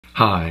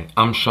Hi,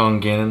 I'm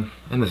Sean Gannon,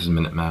 and this is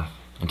Minute Math.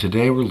 And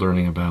today we're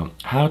learning about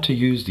how to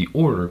use the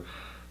order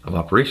of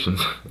operations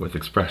with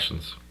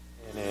expressions.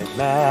 Minute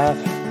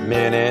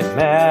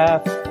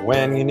Math.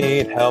 When you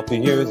need help,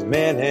 you use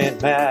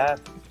Minute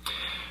Math.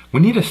 We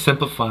need to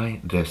simplify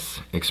this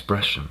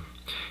expression.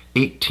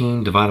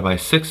 18 divided by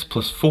 6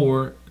 plus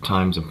 4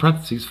 times, in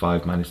parentheses,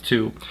 5 minus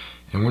 2.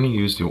 And we're going to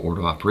use the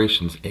order of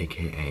operations,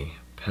 aka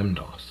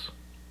PEMDAS.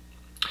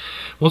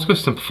 Well, let's go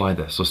simplify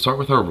this. So start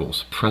with our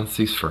rules,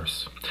 parentheses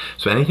first.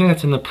 So anything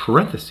that's in the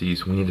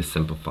parentheses, we need to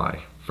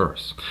simplify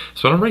first.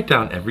 So I'm going to write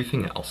down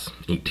everything else,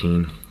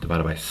 18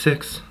 divided by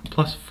 6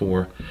 plus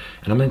 4,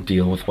 and I'm going to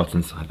deal with what's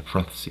inside the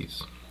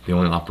parentheses. The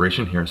only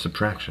operation here is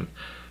subtraction.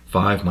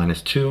 5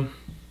 minus 2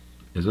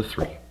 is a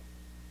 3.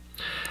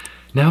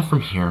 Now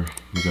from here,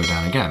 we go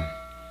down again.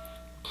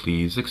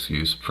 Please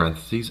excuse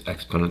parentheses,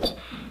 exponents.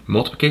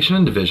 Multiplication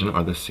and division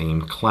are the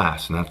same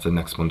class, and that's the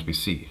next ones we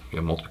see. We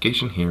have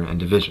multiplication here and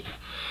division.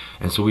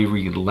 And so we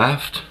read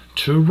left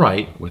to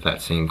right with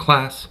that same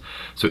class.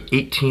 So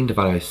 18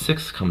 divided by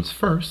 6 comes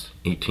first.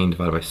 18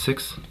 divided by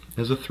 6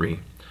 is a 3,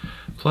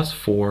 plus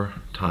 4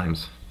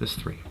 times this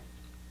 3.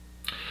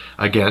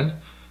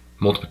 Again,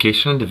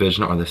 multiplication and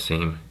division are the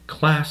same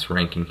class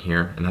ranking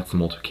here, and that's the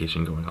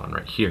multiplication going on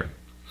right here.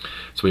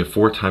 So we have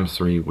 4 times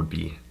 3 would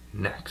be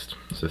next.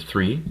 So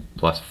 3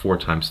 plus 4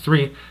 times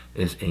 3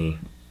 is a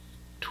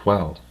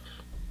 12.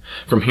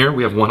 From here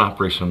we have one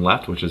operation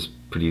left, which is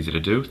pretty easy to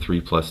do.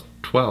 3 plus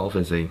 12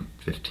 is a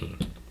 15.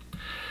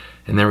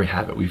 And there we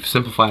have it. We've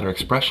simplified our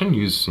expression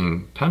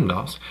using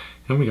PEMDAS,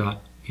 and we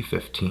got a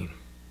 15.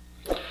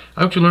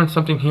 I hope you learned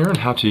something here on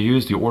how to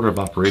use the order of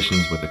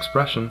operations with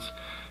expressions.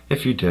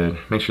 If you did,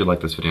 make sure you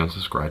like this video and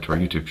subscribe to our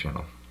YouTube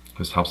channel.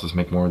 This helps us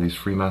make more of these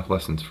free math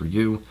lessons for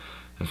you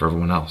and for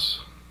everyone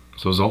else.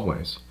 So as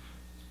always,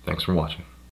 thanks for watching.